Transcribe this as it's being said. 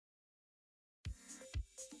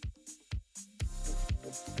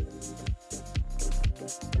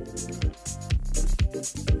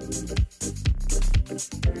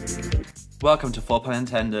Welcome to Full Pun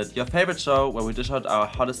Intended, your favorite show where we dish out our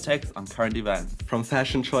hottest takes on current events. From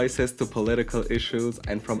fashion choices to political issues,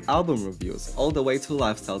 and from album reviews all the way to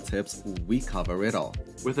lifestyle tips, we cover it all.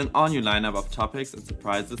 With an all-new lineup of topics and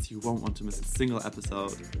surprises, you won't want to miss a single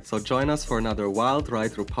episode. So join us for another wild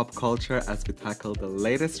ride through pop culture as we tackle the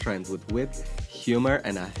latest trends with wit, humor,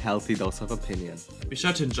 and a healthy dose of opinion. Be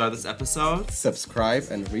sure to enjoy this episode. Subscribe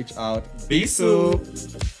and reach out.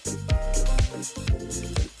 Bisous!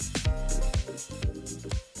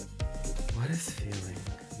 What is feeling?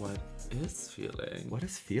 What is feeling? What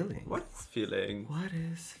is feeling? What is feeling? What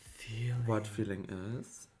is feeling? What feeling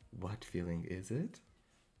is? What feeling is it?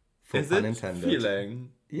 Full Is pun it intended.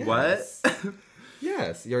 feeling? Yes. What?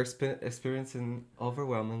 Yes, you're experiencing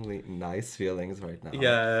overwhelmingly nice feelings right now.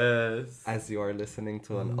 Yes. As you are listening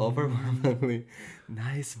to an overwhelmingly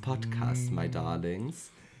nice podcast, my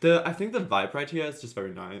darlings. I think the vibe right here is just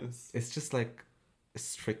very nice. It's just like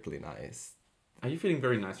strictly nice. Are you feeling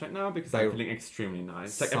very nice right now? Because I'm feeling extremely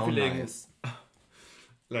nice. Like so I'm feeling nice.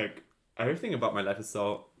 like everything about my life is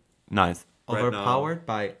so nice. Overpowered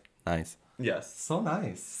by nice. Yes. So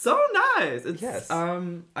nice. So nice. It's, Yes.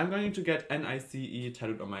 I'm going to get NICE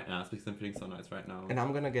tattooed on my ass because I'm feeling so nice right now. And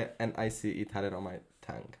I'm gonna get an ICE tattooed on my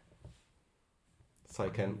tongue. So I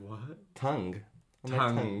can What? tongue. On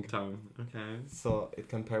my Tongue. Okay. So it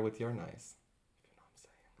can pair with your nice.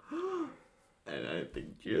 You know what I'm saying? And I think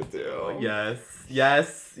you do. Yes.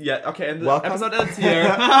 Yeah. Okay, and the Welcome. episode ends here.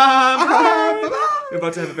 Bye. We're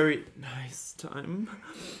about to have a very nice time.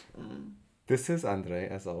 This is Andre,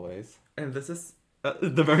 as always. And this is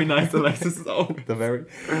the very nice Alexis own.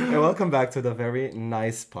 And welcome back to the very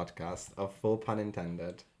nice podcast of Full Pun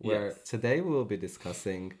Intended, where Yes. today we will be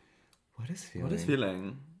discussing what is feeling. What is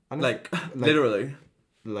feeling? Honestly, Like literally.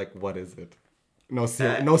 Like, what is it? No,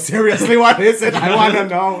 seriously, what is it? I want to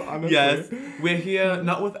know, honestly. Yes, we're here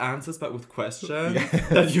not with answers but with questions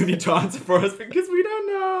that you need to answer for us because we don't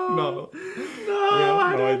know. No.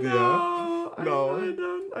 I no don't idea. know. No.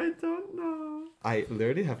 I don't know. I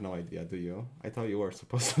literally have no idea, do you? I thought you were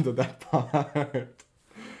supposed to do that part.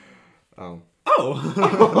 Oh. Oh.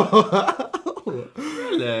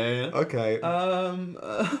 Really? Okay.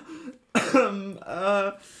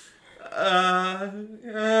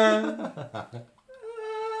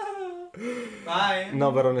 Bye.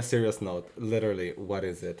 No, but on a serious note, literally, what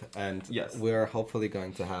is it? And Yes. we're hopefully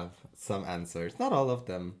going to have some answers. Not all of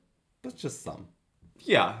them, but just some.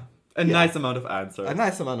 Yeah. A nice amount of answers. A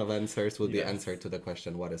nice amount of answers will be Yes. answered to the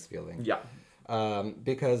question, what is feeling? Yeah.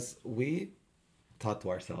 Because we thought to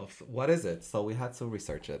ourselves, what is it? So we had to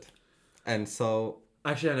research it. And so...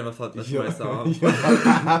 Actually, I never thought this myself. You don't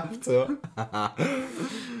have to.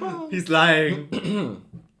 He's lying.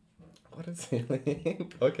 What is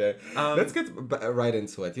feeling? Okay. Let's get right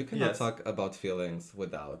into it. You cannot talk about feelings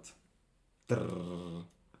without...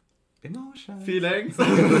 Emotions. Feelings.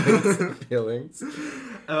 Feelings.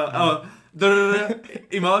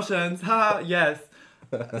 Emotions. Ha, yes.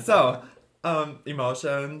 So,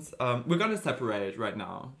 emotions. We're going to separate right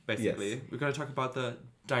now, basically. Yes. We're going to talk about the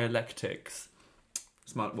dialectics.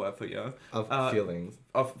 Smart word for you. Of feelings.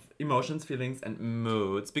 Of emotions, feelings, and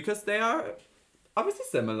moods. Because they are obviously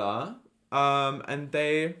similar. And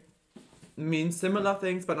they mean similar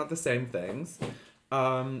things, but not the same things.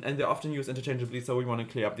 And they're often used interchangeably, so we want to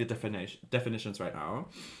clear up the definitions right now.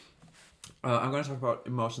 I'm going to talk about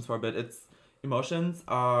emotions for a bit. Emotions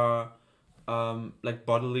are like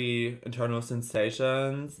bodily internal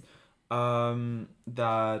sensations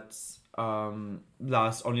that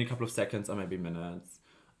last only a couple of seconds or maybe minutes.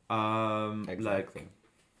 Exactly. Like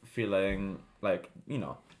feeling, like, you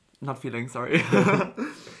know, not feeling, sorry.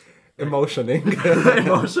 Emotioning.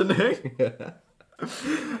 Emotioning.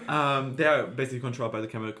 They are basically controlled by the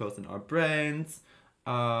chemicals in our brains,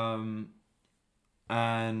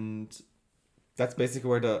 and that's basically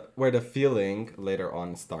where the feeling later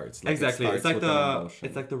on starts. Like exactly, it starts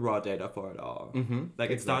it's like the raw data for it all. Mm-hmm. Like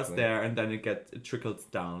it starts there, and then it trickles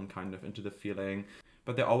down kind of into the feeling.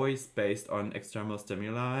 But they're always based on external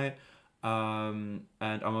stimuli, and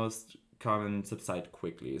almost come and subside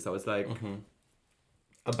quickly. So it's like. Mm-hmm.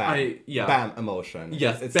 A bam. Bam emotion.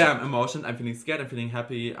 Yes, it's bam emotion. I'm feeling scared. I'm feeling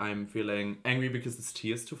happy. I'm feeling angry because this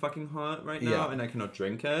tea is too fucking hot right now and I cannot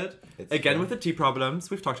drink it. Again, with the tea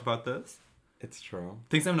problems. We've talked about this. It's true.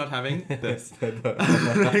 Things I'm not having. This. Things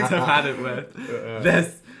I've had it with.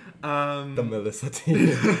 This. The Melissa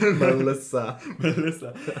tea. Melissa.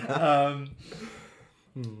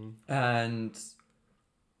 And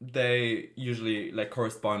they usually like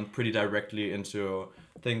correspond pretty directly into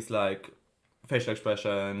things like facial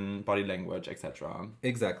expression, body language, etc.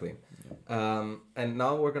 Exactly. And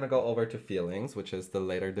now we're going to go over to feelings, which is the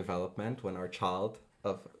later development when our child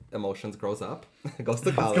of emotions grows up, goes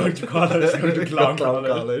to college. Going to college, going to clown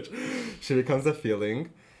college. She becomes a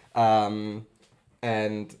feeling.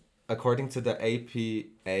 And according to the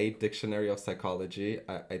APA Dictionary of Psychology,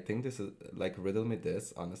 I think this is like, riddle me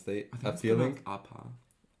this, honestly. A feeling. APA.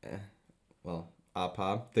 Well,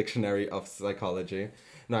 APA, Dictionary of Psychology.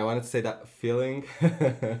 No, I wanted to say that feeling.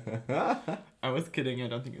 I was kidding. I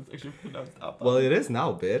don't think it's actually pronounced APA. Well, it is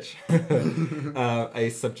now, bitch. A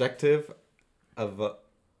subjective,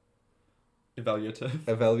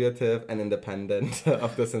 evaluative, and independent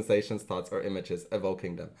of the sensations, thoughts, or images,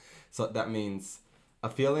 evoking them. So that means a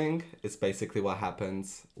feeling is basically what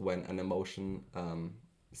happens when an emotion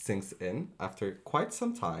sinks in after quite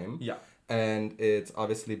some time. Yeah. And it's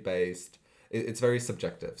obviously based, it's very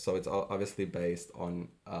subjective. So it's obviously based on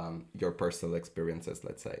your personal experiences,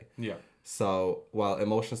 let's say. Yeah. So while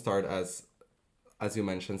emotions start as you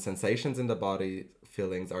mentioned, sensations in the body,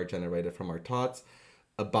 feelings are generated from our thoughts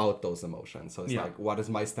about those emotions. So it's like, what is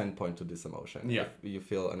my standpoint to this emotion? Yeah. If you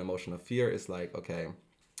feel an emotion of fear, it's like, okay,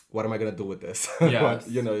 what am I going to do with this? Yes.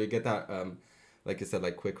 You get that, like you said,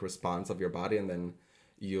 like quick response of your body, and then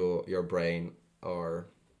your brain or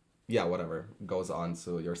whatever goes on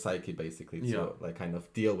to your psyche basically to like kind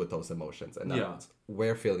of deal with those emotions, and that's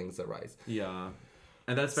where feelings arise. Yeah.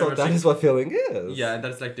 And that's very that is what feeling is. Yeah, and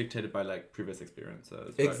that's like dictated by like previous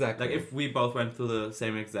experiences. Right? Exactly. Like if we both went through the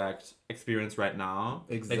same exact experience right now,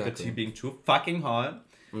 exactly. like the tea being too fucking hot,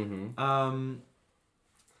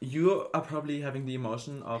 you are probably having the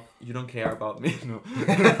emotion of you don't care about me. No.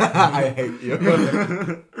 I hate you.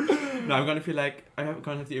 No, I'm gonna feel like I'm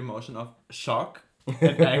gonna have the emotion of shock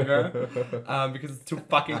and anger because it's too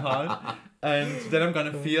fucking hot, and then I'm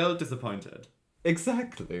gonna feel disappointed.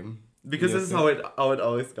 Exactly. Because this is how it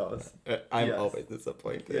always goes. I'm always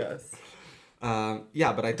disappointed. Yes.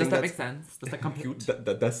 Yeah, but I think does that make sense? Does that compute?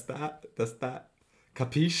 Does that?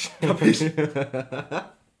 Capiche? Capiche.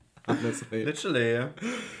 Honestly. Literally.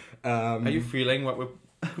 Are you feeling what we're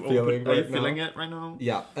feeling? Are you feeling it right now?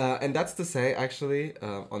 Yeah, and that's to say, actually,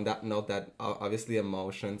 on that note, that obviously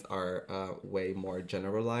emotions are way more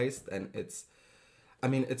generalized, and it's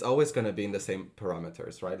always going to be in the same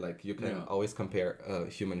parameters, right? Like you can always compare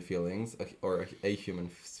human feelings or a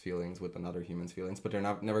human's feelings with another human's feelings, but they're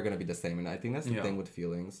never going to be the same. And I think that's the thing with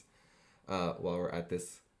feelings. While we're at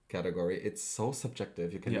this category, it's so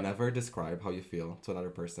subjective. You can never describe how you feel to another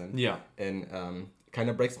person. Yeah. And kind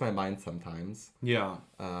of breaks my mind sometimes. Yeah.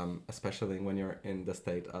 Especially when you're in the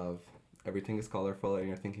state of everything is colorful and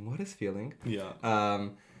you're thinking, what is feeling? Yeah.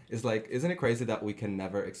 It's like, isn't it crazy that we can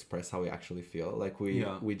never express how we actually feel? Like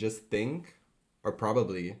we just think, or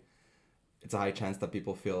probably it's a high chance that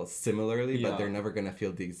people feel similarly, but they're never going to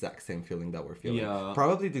feel the exact same feeling that we're feeling. Yeah.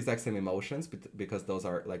 Probably the exact same emotions, because those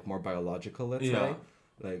are like more biological, let's say.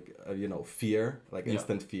 Like, fear, like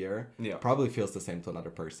instant fear, probably feels the same to another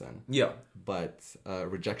person. Yeah. But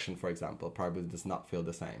rejection, for example, probably does not feel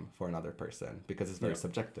the same for another person because it's very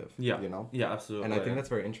subjective. Yeah. Yeah, absolutely. And I think that's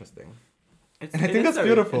very interesting. I think that's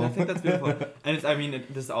beautiful. And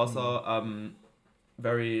this is also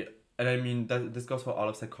very, and I mean, this goes for all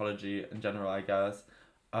of psychology in general, I guess.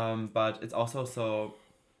 But it's also so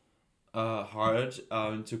hard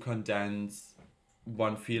to condense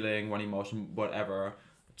one feeling, one emotion, whatever,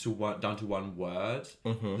 down to one word.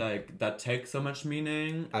 Mm-hmm. Like that takes so much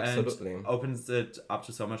meaning. Absolutely. And opens it up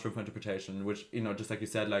to so much room for interpretation, which, just like you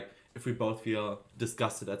said, like if we both feel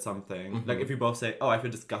disgusted at something, like if we both say, oh, I feel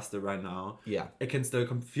disgusted right now, it can still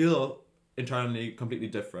feel internally completely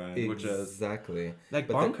different, which is exactly like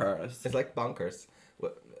bonkers. It's like bonkers.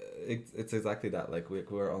 It's exactly that. Like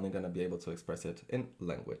we're only going to be able to express it in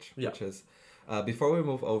language, which is before we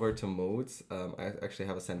move over to moods, I actually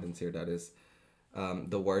have a sentence here that is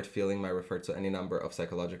the word feeling might refer to any number of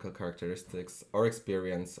psychological characteristics or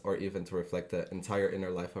experience, or even to reflect the entire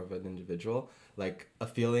inner life of an individual. Like a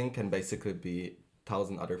feeling can basically be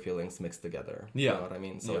 1,000 other feelings mixed together. You know what I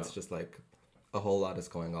mean? So it's just like a whole lot is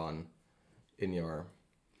going on in your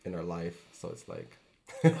inner life. So it's like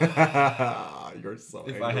you're so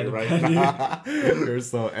angry right now. You're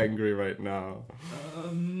so angry right now.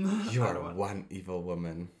 You are one evil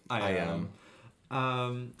woman. I am.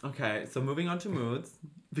 Okay, so moving on to moods,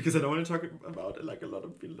 because I don't want to talk about like a lot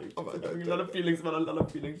of feelings. A lot of feelings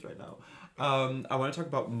right now. I want to talk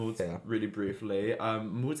about moods really briefly.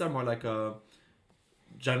 Moods are more like a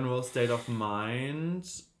general state of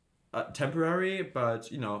mind, temporary,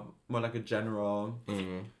 but more like a general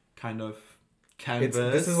kind of canvas.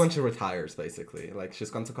 This is when she retires, basically. Like, she's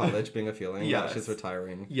gone to college being a feeling. Yeah, she's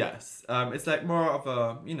retiring. Yes. It's like more of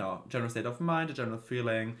a, general state of mind, a general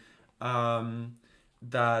feeling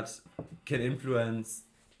that can influence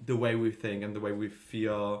the way we think and the way we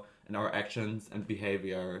feel and our actions and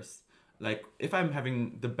behaviors. Like, if I'm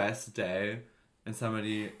having the best day and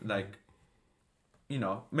somebody, like,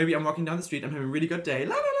 maybe I'm walking down the street, I'm having a really good day,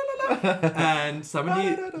 la la la la la, and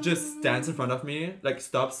somebody just stands in front of me, like,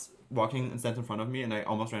 stops walking and stands in front of me, and I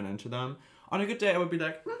almost ran into them. On a good day, I would be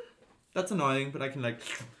like, that's annoying, but I can, like,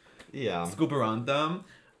 scoop around them.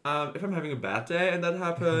 If I'm having a bad day and that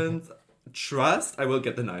happens, trust, I will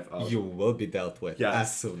get the knife out. You will be dealt with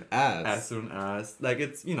as soon as. As soon as. Like,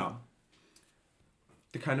 it's,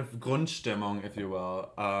 the kind of Grundstimmung, if you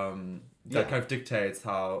will, that kind of dictates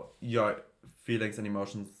how your feelings and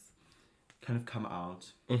emotions kind of come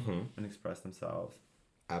out and express themselves.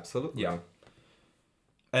 Absolutely. Yeah.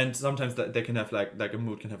 And sometimes they can have, like a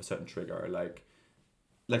mood can have a certain trigger. Like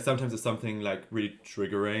sometimes if something, like, really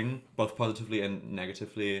triggering, both positively and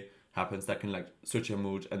negatively, happens, that can, like, switch your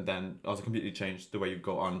mood and then also completely change the way you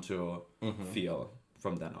go on to feel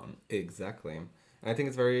from then on. Exactly. And I think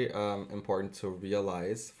it's very important to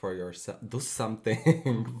realize for yourself, do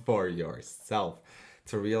something for yourself,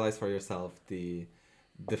 to realize for yourself the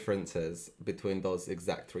differences between those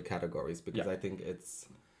exact three categories, because I think it's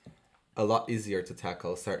a lot easier to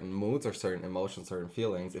tackle certain moods or certain emotions, certain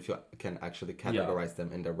feelings, if you can actually categorize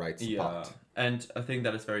them in the right spot. Yeah, and I think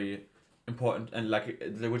that is very important, and, like,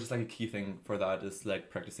 which is, like, a key thing for that is,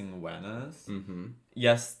 like, practicing awareness.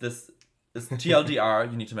 Yes, this is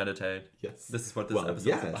TLDR, you need to meditate. Yes. This is what this episode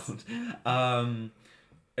is about.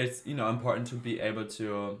 It's, important to be able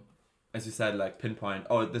to, as you said, like, pinpoint,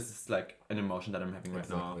 oh, this is, like, an emotion that I'm having right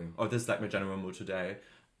now, or this is, like, my general mood today,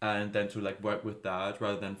 and then to, like, work with that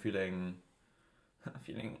rather than feeling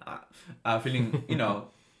out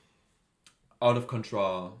of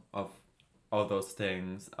control of all those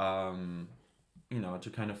things, to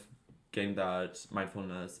kind of gain that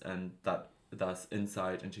mindfulness and that thus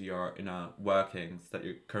insight into your inner workings that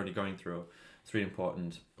you're currently going through. It's really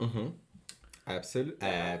important.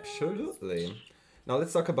 Absolutely. Now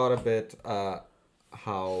let's talk about a bit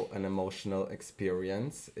how an emotional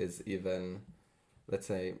experience is even, let's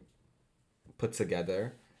say, put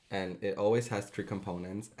together. And it always has three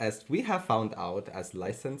components. As we have found out as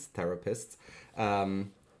licensed therapists,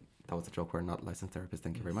 that was a joke, we're not licensed therapists,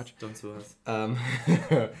 thank you very much. Don't sue us.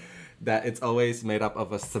 That it's always made up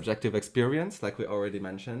of a subjective experience, like we already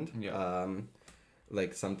mentioned.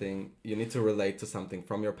 Like something, you need to relate to something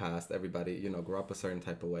from your past. Everybody, grew up a certain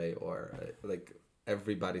type of way, or like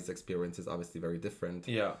everybody's experience is obviously very different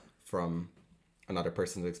from another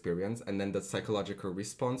person's experience. And then the psychological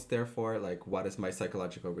response, therefore, like, what is my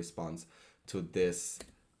psychological response to this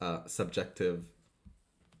subjective,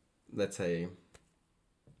 let's say,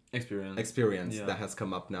 experience that has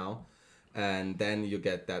come up now. And then you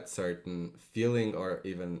get that certain feeling or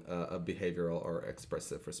even a behavioral or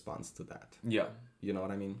expressive response to that. Yeah. You know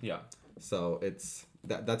what I mean? Yeah. So it's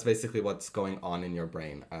that's basically what's going on in your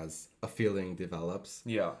brain as a feeling develops.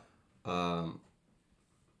 Yeah.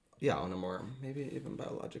 Yeah, on a more maybe even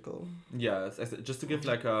biological. Yes, just to give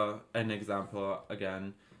like an example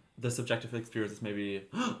again, the subjective experience is maybe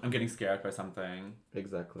I'm getting scared by something.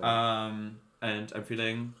 Exactly. And I'm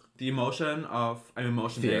feeling the emotion of I'm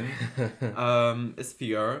emotioning. Is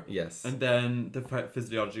fear. Yes. And then the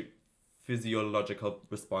physiological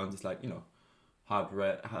response is like,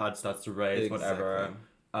 heart starts to race, exactly. Whatever.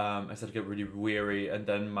 I start to get really weary, and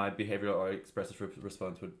then my behavioral or expressive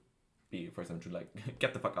response would be, for example, to like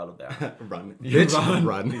get the fuck out of there. Run. Bitch,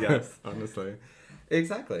 run. Yes. Honestly.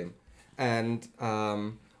 Exactly. And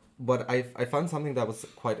what I found something that was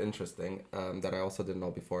quite interesting that I also didn't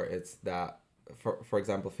know before. It's that, for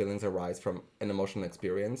example, feelings arise from an emotional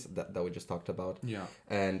experience that we just talked about. Yeah.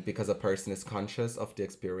 And because a person is conscious of the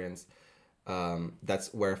experience,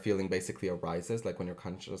 that's where feeling basically arises. Like when you're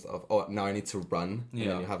conscious of, oh, now I need to run. Yeah.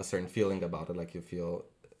 And then you have a certain feeling about it, like you feel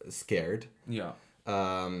scared. Yeah.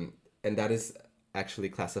 And that is actually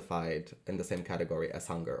classified in the same category as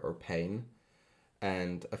hunger or pain.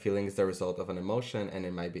 And a feeling is the result of an emotion, and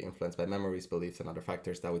it might be influenced by memories, beliefs, and other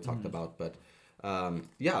factors that we talked about. But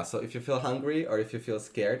yeah, so if you feel hungry or if you feel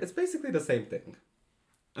scared, it's basically the same thing.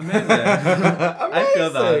 Amazing. I feel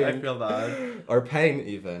that. Or pain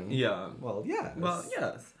even. Yeah. Well, yes.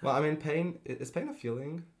 Well, I mean, pain, is pain a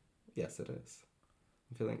feeling? Yes, it is.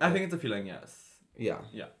 I think it's a feeling, yes. Yeah.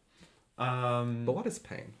 Yeah. But what is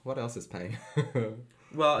pain? What else is pain?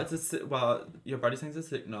 Well, your body sends a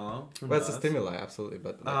signal. Well, it's a stimuli, absolutely,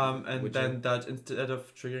 but and then that instead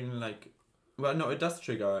of triggering like well, no, it does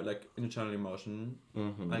trigger like internal emotion,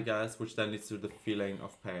 Mm-hmm. I guess, which then leads to the feeling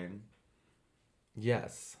of pain.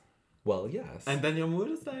 Yes. Well, yes. And then your mood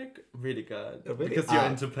is like really good Really because you're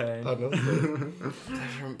up, into pain. honestly.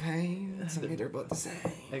 Pleasure and pain, to me they're both the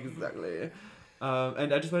same. Exactly.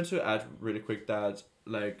 And I just wanted to add really quick that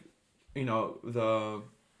like, you know, the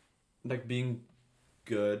like being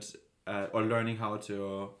good at, or learning how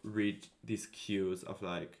to read these cues of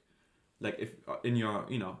like if in your,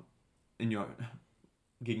 you know, in your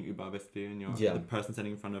gegenüber, basically, in your Yeah. the person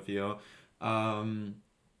standing in front of you,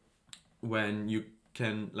 when you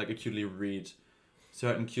can like acutely read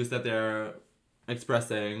certain cues that they're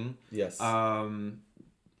expressing, Yes.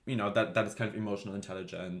 you know, that is kind of emotional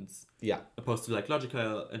intelligence, Yeah. opposed to like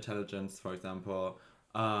logical intelligence, for example.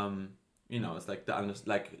 You know, it's like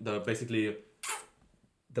the basically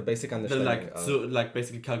The basic the understanding like of... so like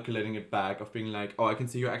basically calculating it back of being like, oh, I can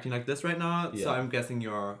see you're acting like this right now, so Yeah. I'm guessing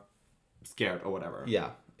you're scared or whatever.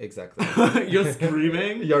 Yeah, exactly. You're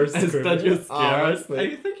screaming. You're Instead screaming? you're scared. Honestly.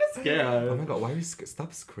 And you think you're scared. Oh my god, why are you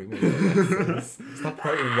stop screaming? Alexis. Stop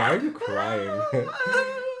crying. Why are you crying?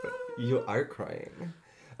 You are crying.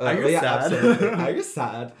 Are you but yeah, sad? absolutely. Are you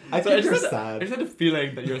sad? I think you're I sad. just had a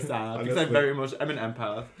feeling that you're sad because I'm Honestly. very emotional. I'm an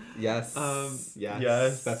empath. Yes. Yes.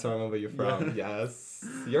 Yes. That's where I remember you from. Yes.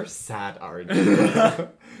 You're sad, aren't you?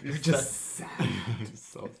 You're just sad. You're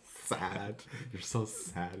so sad. You're so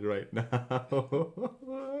sad right now.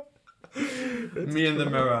 Me in the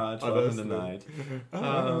mirror, 12 in the Honestly.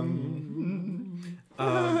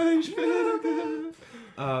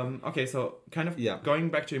 night. Okay, so kind of Yeah. going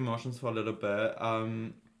back to emotions for a little bit.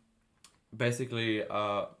 Basically,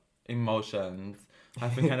 emotions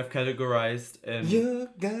have been kind of categorized in You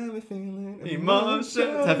got me feeling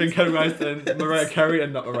emotions have been categorized in Mariah Carey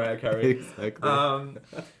and not Mariah Carey. Exactly.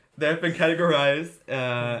 They have been categorized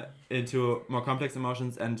into more complex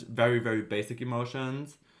emotions and very, very basic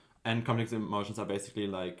emotions. And complex emotions are basically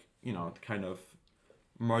like, you know, kind of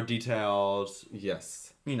more detailed,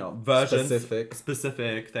 Yes. you know, versions.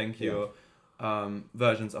 Specific. Thank you.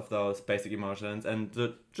 Versions of those basic emotions. And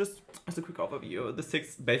just as a quick overview, the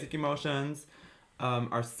 6 basic emotions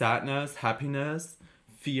are sadness, happiness,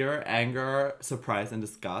 fear, anger, surprise, and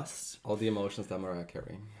disgust. All the emotions that Mariah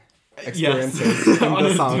Carey Yes. experiences in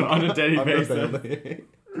the sound. on a daily On a basis. daily.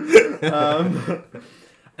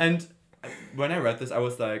 And when I read this, I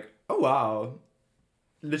was like, oh wow,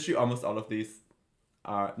 literally almost all of these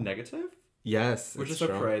are negative, Yes, which it's is so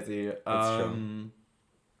true. crazy. true. And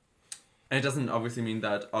it doesn't obviously mean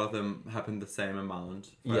that all of them happen the same amount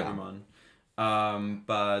for Yeah. everyone.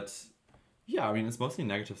 But yeah, I mean, it's mostly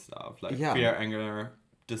negative stuff like Yeah. fear, anger,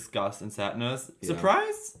 disgust, and sadness. Yeah.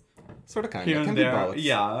 Surprise, Sort of, kind here of. It and can there. be both.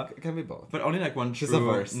 Yeah, It can be both. but only like one Just a true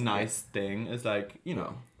verse, nice thing is like, you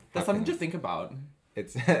know, that's something to think about.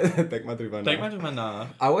 It's Take my drivana. Take my drivana.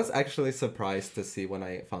 I was actually surprised to see when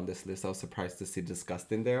I found this list. I was surprised to see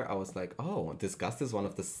disgust in there. I was like, oh, disgust is one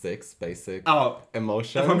of the 6 basic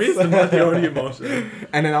emotions. For me, it's not the only emotion.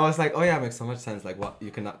 And then I was like, oh yeah, it makes so much sense. Like, what,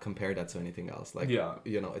 you cannot compare that to anything else. Like, Yeah.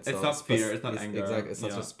 you know, it's It's so not fear, it's not anger. Exactly, it's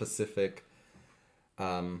such Yeah. a specific.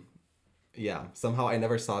 Yeah, somehow I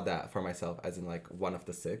never saw that for myself as in like one of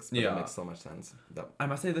the 6, but Yeah. it makes so much sense. I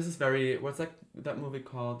must say, this is very... What's that movie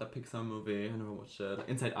called? That Pixar movie? I never watched it. Like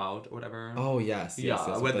Inside Out or whatever. Oh yes, yes, Yeah,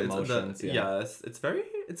 yes, with with the it's emotions. Yeah. yes, it's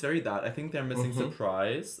very that. I think they're missing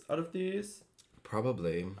surprise out of these.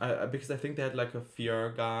 Probably. Because I think they had like a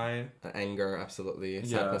fear guy. Anger, absolutely.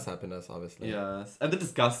 Yeah. Sadness, happiness, obviously. Yes. And the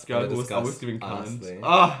disgust girl And the who was always disgust, giving honestly. cunt.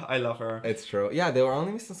 Ah, I love her. It's true. Yeah, they were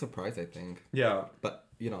only missing surprise, I think. Yeah. But,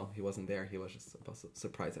 you know, he wasn't there. He was just supposed to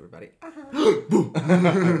surprise everybody.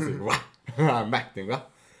 I'm acting, well.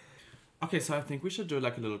 Okay, so I think we should do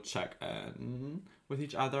like a little check-in with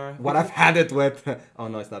each other. What I've had it with. Oh,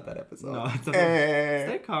 no, it's not that episode. No, it's not. Eh.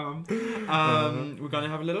 Stay calm. We're gonna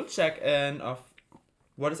have a little check-in of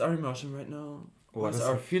what is our emotion right now, what is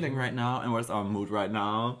our feeling right now, and what is our mood right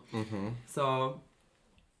now. Mm-hmm. So,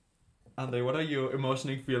 Andre, what are you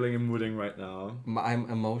emotionally feeling and mooding right now? I'm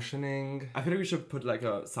emotioning. I feel like we should put like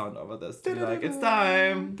a sound over this to be like, it's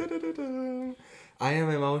time. I am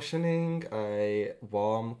emotioning a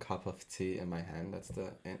warm cup of tea in my hand. That's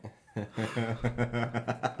the...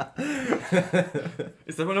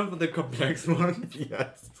 Is that one of the complex ones?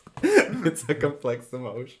 Yes. It's a complex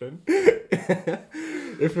emotion.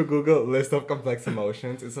 If you Google list of complex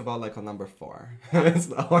emotions, it's about like on number 4. It's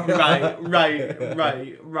not right.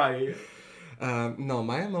 No,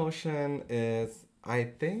 my emotion is, I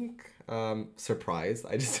think, surprised.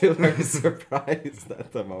 I just feel very surprised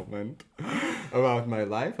at the moment about my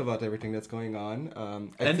life, about everything that's going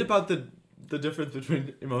on. And about the difference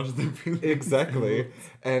between emotions and feelings. Exactly.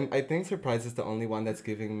 And I think surprise is the only one that's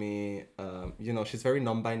giving me, she's very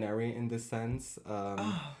non-binary in this sense.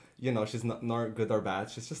 She's not nor good or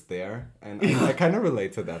bad. She's just there. And I kind of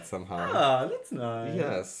relate to that somehow. Ah, that's nice.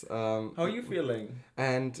 Yes. How are you feeling?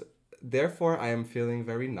 And therefore, I am feeling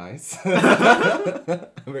very nice. I'm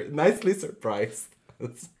nicely surprised.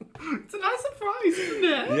 It's a nice surprise, isn't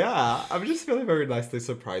it? Yeah, I'm just feeling very nicely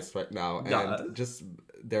surprised right now. Yeah. And just,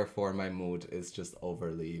 therefore, my mood is just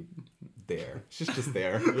overly there. She's just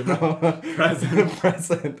there, you know?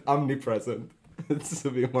 Present, omnipresent. To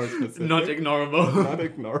be more specific. Not ignorable. Not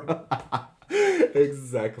ignorable.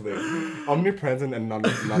 Exactly. Omnipresent and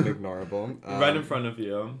non-ignorable. Right in front of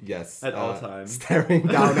you. Yes. At all times. Staring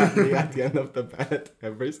down at me at the end of the bed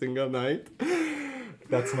every single night.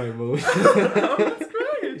 That's my mood. Oh, that's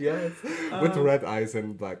great. Yes. With red eyes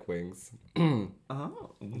and black wings. Oh.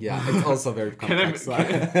 Yeah, it's also very complex.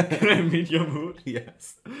 Can I meet your mood?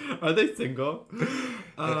 Yes. Are they single?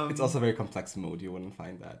 It's also a very complex mood. You wouldn't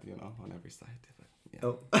find that, on every side. But, yeah.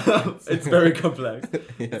 Oh. It's very complex.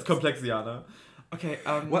 Yes. It's complexiana. Okay.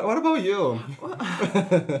 What about you?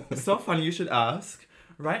 So funny you should ask.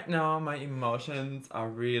 Right now, my emotions are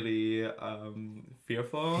really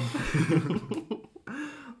fearful.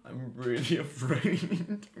 I'm really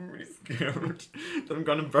afraid. I'm really scared that I'm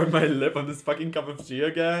gonna burn my lip on this fucking cup of tea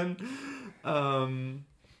again.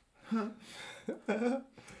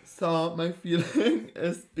 So my feeling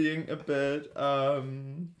is being a bit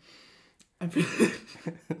I'm feeling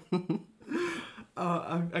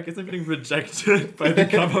I guess I'm feeling rejected by the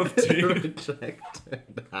cup of tea.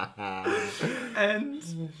 Rejected.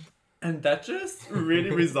 and that just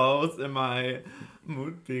really results in my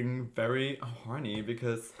mood being very horny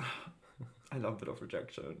because I love a bit of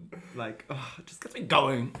rejection. Like, it just gets me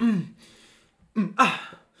going.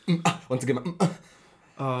 Once again,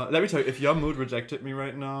 let me tell you, if your mood rejected me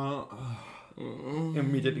right now,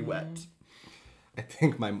 immediately wet. I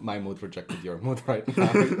think my mood rejected your mood right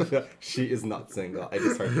now. She is not single. I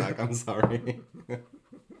just heard back. I'm sorry.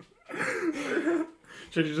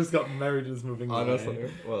 She just got married and is moving Honestly.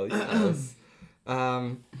 away. Well, yes.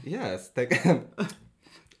 Yes.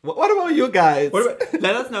 What about you guys?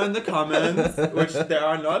 Let us know in the comments, which there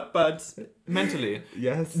are not, but mentally.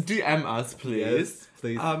 Yes. DM us, please. Yes,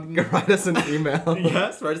 please. Write us an email.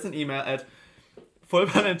 Yes, write us an email at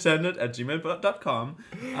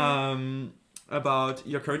fullpunintended@gmail.com about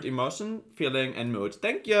your current emotion, feeling, and mood.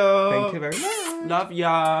 Thank you. Thank you very much. Love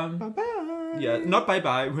ya. Bye-bye. Yeah, not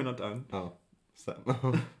bye-bye. We're not done. Oh, so...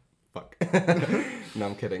 Fuck. No,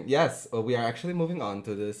 I'm kidding. Yes, we are actually moving on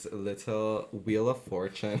to this little Wheel of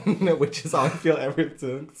Fortune, which is how I feel every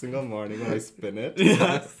single morning when I spin it.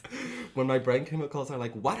 Yes. When my brain chemicals are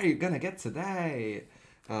like, what are you gonna get today?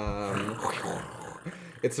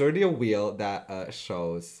 It's already a wheel that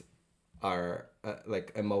shows our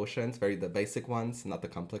emotions, the basic ones, not the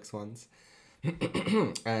complex ones,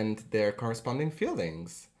 and their corresponding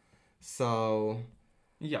feelings. So...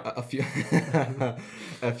 Yeah. A few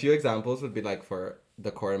a few examples would be for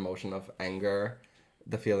the core emotion of anger,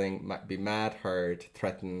 the feeling might be mad, hurt,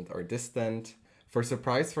 threatened, or distant. For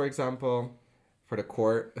surprise, for example, for the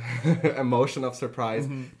core emotion of surprise,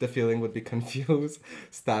 the feeling would be confused,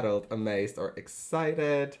 startled, amazed, or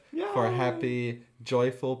excited. Yeah. For happy,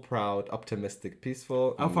 joyful, proud, optimistic,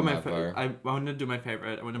 peaceful. Oh, for never. my favorite. I want to do my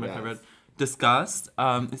favorite. I want to do my Yes. favorite. Disgust.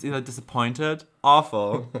 It's either disappointed,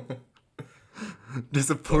 awful,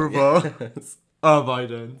 disapproval, Yes.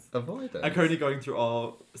 avoidance. Avoidance. I'm currently going through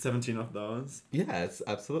all 17 of those. Yes,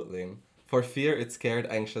 absolutely. For fear, it's scared,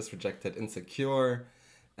 anxious, rejected, insecure.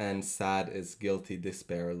 And sad is guilty,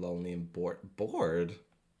 despair, lonely, and bored. Bored?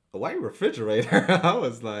 Why refrigerator? I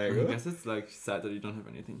was like... I guess it's sad that you don't have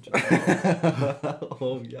anything to do.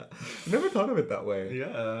 Oh, yeah. Never thought of it that way.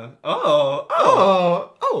 Yeah.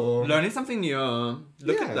 Oh. Learning something new.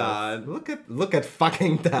 Look at that. Look at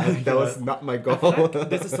fucking that. That was not my goal.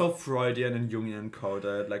 This is so Freudian and Jungian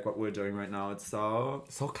coded, what we're doing right now. It's so...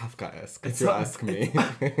 So Kafkaesque, if you ask me.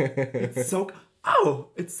 It's so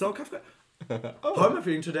Kafka. How am I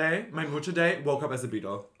feeling today? My mood today? Woke up as a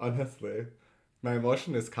beetle. Honestly. My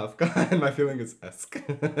emotion is Kafka and my feeling is esque.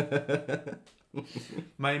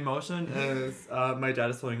 My emotion is my dad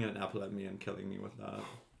is throwing an apple at me and killing me with that.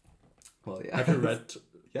 Well, yeah. Have you read?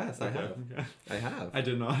 Yes, I have. Yeah. I have. I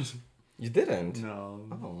did not. You didn't? No.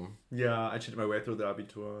 Oh. Yeah, I cheated my way through the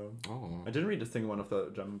Abitur. Oh. I didn't read a single one of the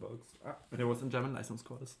German books. And it was in German license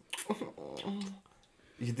course.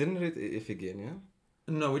 You didn't read Iphigenia?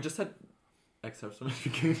 No, we just had excerpts from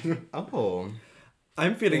Iphigenia. Oh.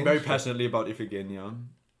 I'm feeling very passionately about Iphigenia.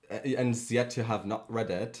 And yet you have not read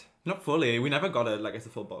it. Not fully. We never got it as a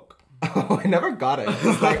full book. Oh, I never got it.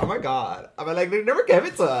 It's like, oh my god. I'm like, they never gave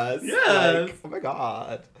it to us. Yes. Like, oh my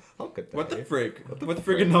god. How could they? What the frick? What the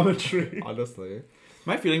frick? frigonometry? Honestly.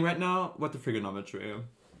 My feeling right now, what the frigonometry?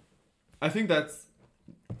 I think that's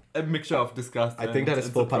a mixture of disgust. I think that is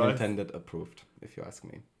and full pun surprise. intended approved, if you ask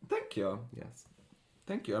me. Thank you. Yes.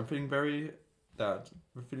 Thank you. I'm feeling very We're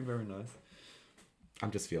feeling very nice. I'm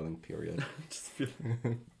just feeling, period. Just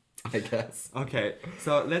feeling. I guess. Okay,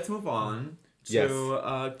 so let's move on to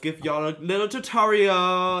Yes. give y'all a little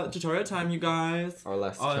tutorial time, you guys. Our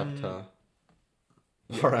last on- chapter.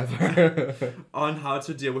 Forever. On how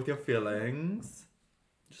to deal with your feelings.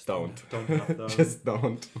 Just Don't. Don't have them. Just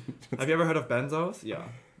don't. Have you ever heard of benzos? Yeah,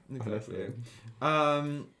 exactly.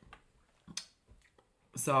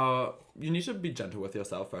 So you need to be gentle with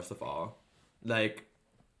yourself first of all. Like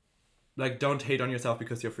don't hate on yourself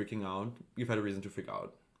because you're freaking out. You've had a reason to freak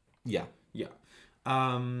out. Yeah. Yeah.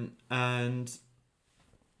 And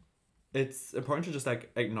it's important to just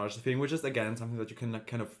like acknowledge the feeling, which is again something that you can like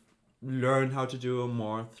kind of learn how to do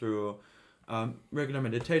more through regular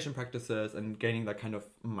meditation practices and gaining that kind of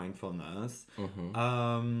mindfulness.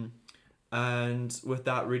 Mm-hmm. And with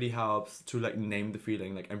that really helps to like name the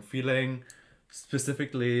feeling. Like I'm feeling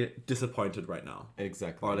specifically disappointed right now.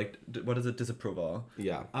 Exactly. Or like what is it? Disapproval.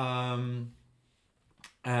 Yeah.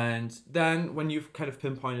 And then when you've kind of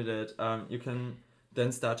pinpointed it, you can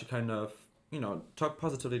then start to kind of, talk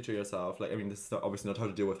positively to yourself. Like, I mean, this is obviously not how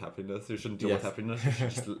to deal with happiness. You shouldn't deal with happiness. You should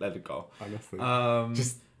just let it go. Honestly.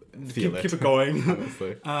 Just feel keep it going.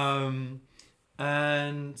 Honestly.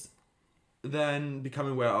 And then become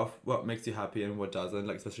aware of what makes you happy and what doesn't.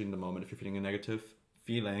 Like, especially in the moment, if you're feeling a negative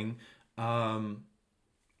feeling.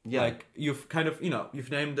 Like, you've kind of,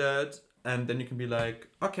 you've named it. And then you can be like,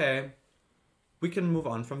 okay, we can move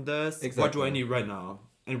on from this. Exactly. What do I need right now?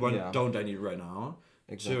 And what don't I need right now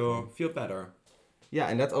to feel better? Yeah,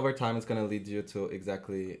 and that's over time. It's going to lead you to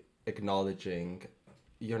exactly acknowledging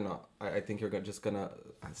you're not... I think you're just going to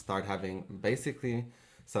start having basically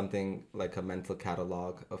something like a mental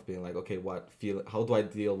catalog of being like, okay, how do I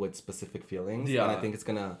deal with specific feelings? Yeah. And I think it's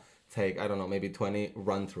going to take, I don't know, maybe 20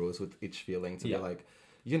 run-throughs with each feeling to be like,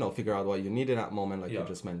 figure out what you need in that moment, like you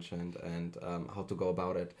just mentioned, and how to go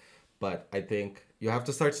about it. But I think you have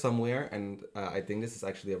to start somewhere, and I think this is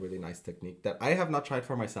actually a really nice technique that I have not tried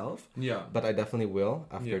for myself. Yeah. But I definitely will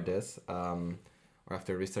after this, or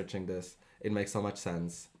after researching this. It makes so much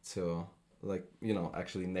sense to, like,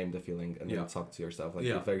 actually name the feeling and then talk to yourself. Like,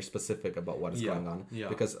 be very specific about what is going on. Yeah.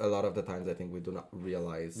 Because a lot of the times I think we do not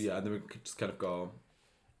realize. Yeah, and then we could just kind of go...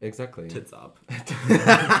 Exactly. Tits up.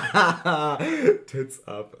 Tits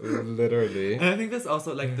up, literally. And I think there's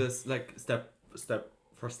also like this like step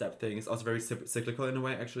for step thing is also very cyclical in a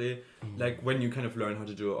way actually. Like when you kind of learn how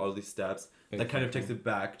to do all these steps, that kind of takes it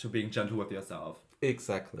back to being gentle with yourself.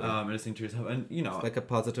 Exactly. And listening to yourself, and it's like a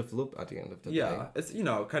positive loop at the end of the day. Yeah, it's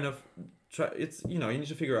kind of it's you need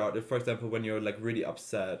to figure out if, for example, when you're like really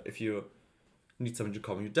upset, if you need someone to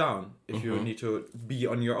calm you down, if you need to be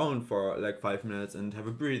on your own for like 5 minutes and have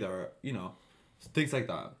a breather, things like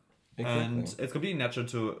that. Exactly. And it's completely natural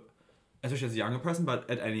to, especially as a younger person, but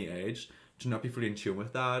at any age, to not be fully in tune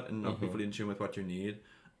with that and not be fully in tune with what you need.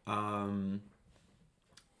 And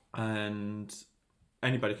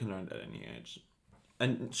anybody can learn it at any age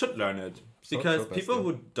and should learn it, because people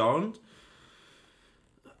who don't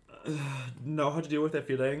know how to deal with their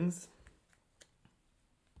feelings,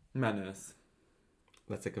 menace.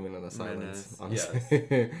 Let's take a minute of silence, honestly.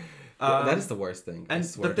 Yes. That is the worst thing. And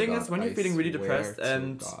the thing is, when you're feeling really depressed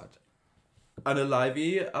and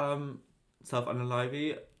unalivey,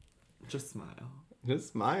 self-unalivey, just smile.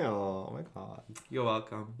 Just smile. Oh my god. You're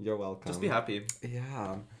welcome. You're welcome. Just be happy.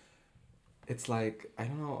 Yeah. It's like, I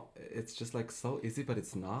don't know, it's just like so easy, but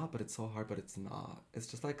it's not, but it's so hard, but it's not. It's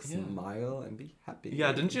just like smile and be happy.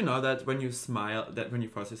 Yeah, didn't you know that when you smile, that when you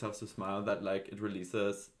force yourself to smile, that like it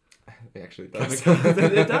releases... It actually does. It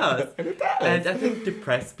does. It does. And I think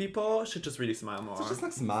depressed people should just really smile more. So just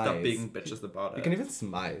like smile. Stop being bitches about it. You can even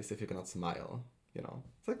smile if you cannot smile,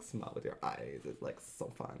 It's like smile with your eyes. It's like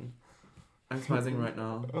so fun. I'm smiling right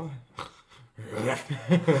now.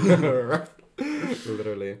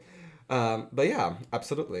 Literally. But yeah,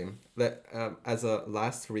 absolutely. As a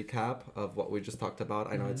last recap of what we just talked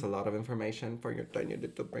about, I know it's a lot of information for your tiny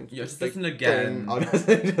little brain. Yeah, just listen again.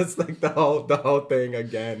 Honestly, just like the whole thing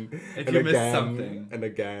again. If and you again, missed something. And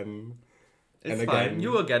again. It's and fine. again.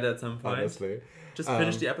 You will get it at some point. Honestly. Just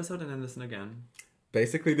finish the episode and then listen again.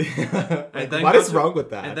 Basically, what is wrong with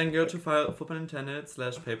that? And then go to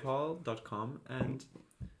fullpunintended.paypal.com and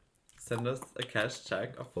send us a cash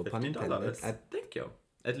check of $50. Thank you.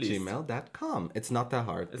 At least. gmail.com. It's not that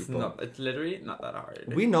hard, It's people. not. It's literally not that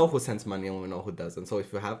hard. We know who sends money and we know who doesn't. So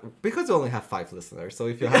if you have, because we only have 5 listeners. So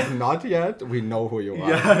if you have not yet, we know who you are.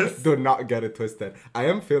 Yes. Do not get it twisted. I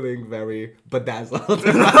am feeling very bedazzled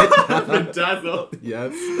right now. Bedazzled.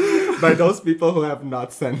 Yes. By those people who have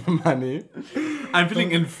not sent money. I'm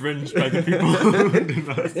feeling infringed by the people who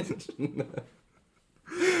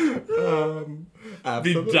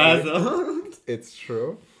Absolutely. Bedazzled. It's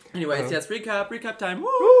true. Anyways, yes, recap time.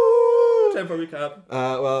 Woo! Time for recap.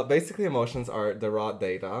 Well, basically, emotions are the raw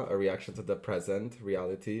data, a reaction to the present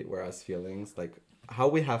reality, whereas feelings, like how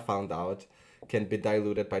we have found out, can be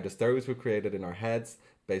diluted by the stories we created in our heads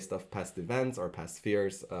based off past events or past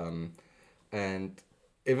fears, and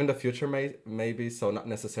even the future may be, so not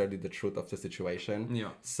necessarily the truth of the situation.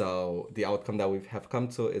 Yeah. So the outcome that we have come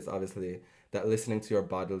to is obviously that listening to your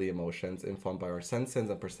bodily emotions informed by our senses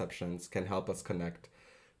and perceptions can help us connect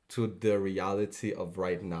to the reality of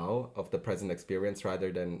right now, of the present experience,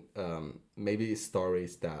 rather than maybe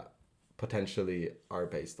stories that potentially are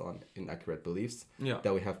based on inaccurate beliefs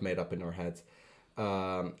that we have made up in our heads.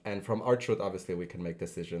 And from our truth, obviously, we can make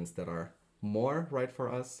decisions that are more right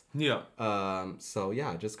for us. Yeah. So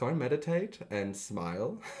yeah, just go and meditate and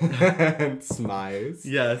smile and smiles.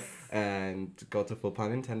 Yes. And go to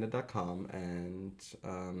fullpunintended.com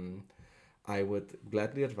and I would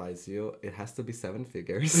gladly advise you. It has to be 7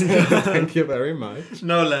 figures. Thank you very much.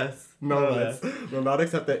 No less. No less. We'll not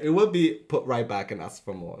accept that. It will be put right back and ask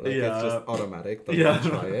for more. Like, it's just automatic. Don't even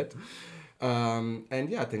try it. And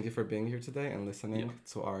yeah, thank you for being here today and listening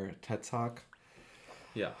to our TED Talk.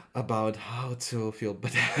 Yeah. About how to feel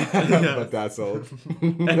bedazzled.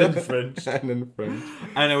 And in French.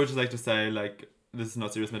 And I would just like to say, like, this is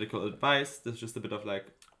not serious medical advice. This is just a bit of, like,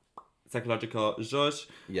 psychological zhuzh.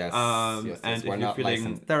 Yes. And we're if not you're feeling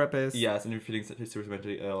licensed therapists. Yes, and you're feeling seriously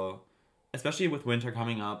mentally ill, especially with winter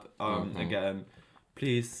coming up, again,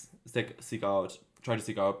 please try to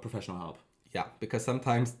seek out professional help. Yeah, because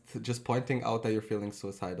sometimes just pointing out that you're feeling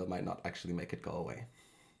suicidal might not actually make it go away.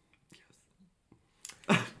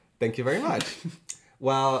 Yes. Thank you very much.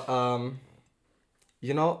 Well,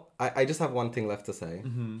 I just have one thing left to say,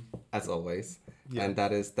 as always, and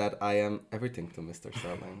that is that I am everything to Mr.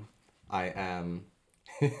 Sterling. I am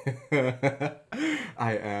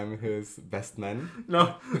his best man.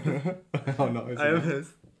 No. Oh no, I am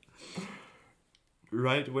his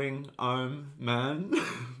right wing arm man.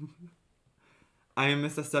 I am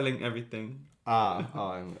Mr. Sterling everything.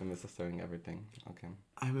 I'm Mr. Sterling everything. Okay.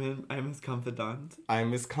 I'm his confidant.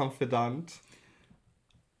 I'm his confidant.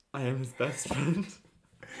 I am his best friend.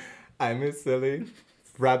 I'm his silly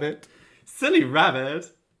rabbit. Silly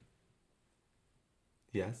rabbit?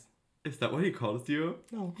 Yes. Is that what he calls you?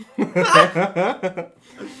 No.